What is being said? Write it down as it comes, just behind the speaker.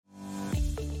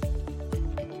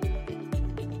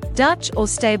Dutch or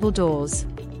stable doors.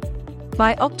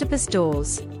 By Octopus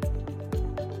Doors.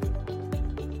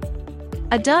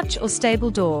 A Dutch or stable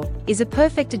door is a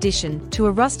perfect addition to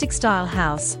a rustic-style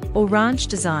house or ranch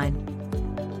design.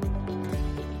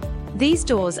 These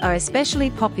doors are especially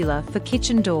popular for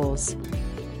kitchen doors,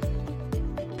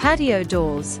 patio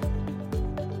doors,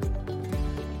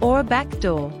 or a back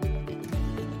door.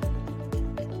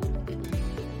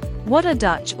 What are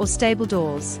Dutch or stable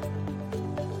doors?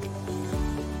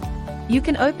 You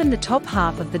can open the top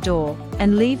half of the door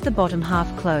and leave the bottom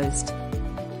half closed.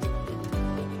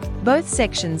 Both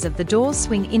sections of the door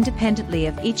swing independently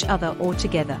of each other or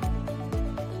together.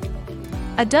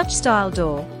 A Dutch-style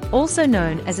door, also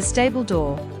known as a stable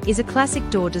door, is a classic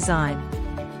door design.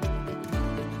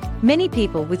 Many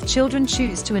people with children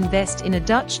choose to invest in a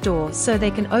Dutch door so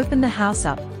they can open the house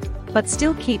up, but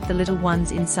still keep the little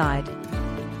ones inside.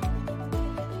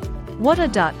 What are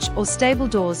Dutch or stable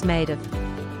doors made of?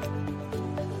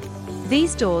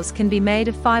 These doors can be made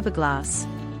of fiberglass,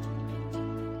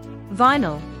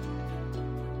 vinyl,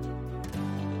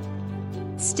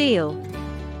 steel,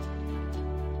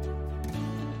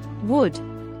 wood,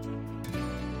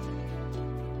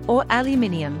 or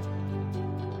aluminium.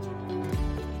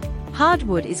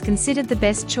 Hardwood is considered the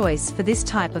best choice for this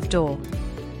type of door.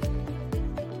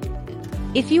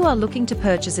 If you are looking to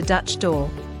purchase a Dutch door,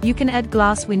 you can add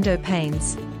glass window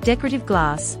panes, decorative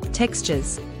glass,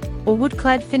 textures, or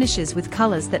wood-clad finishes with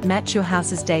colors that match your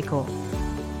house's decor.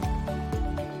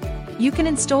 You can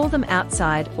install them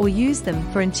outside or use them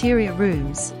for interior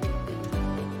rooms.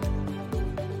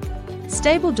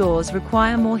 Stable doors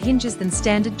require more hinges than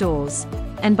standard doors,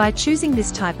 and by choosing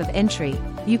this type of entry,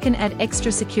 you can add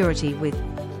extra security with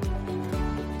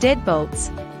deadbolts,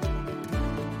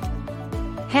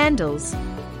 handles,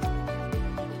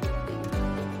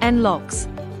 and locks.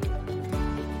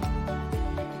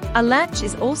 A latch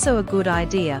is also a good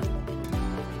idea.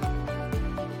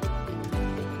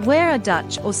 Where are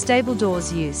Dutch or stable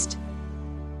doors used?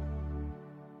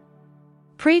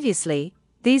 Previously,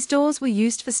 these doors were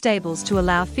used for stables to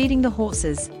allow feeding the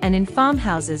horses and in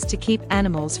farmhouses to keep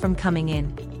animals from coming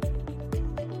in.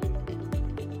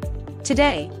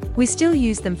 Today, we still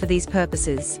use them for these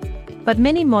purposes, but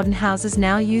many modern houses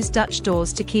now use Dutch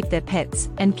doors to keep their pets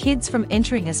and kids from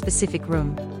entering a specific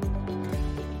room.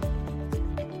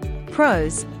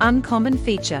 Pros: uncommon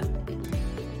feature.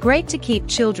 Great to keep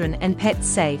children and pets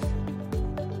safe.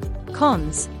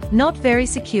 Cons: not very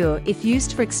secure if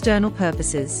used for external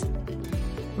purposes.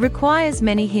 Requires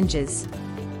many hinges.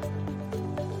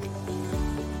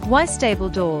 Why stable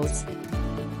doors?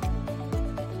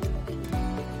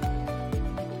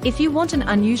 If you want an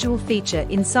unusual feature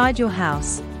inside your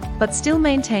house, but still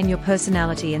maintain your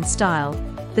personality and style,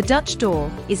 the Dutch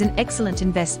door is an excellent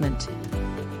investment.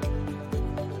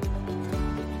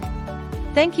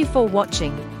 Thank you for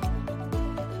watching.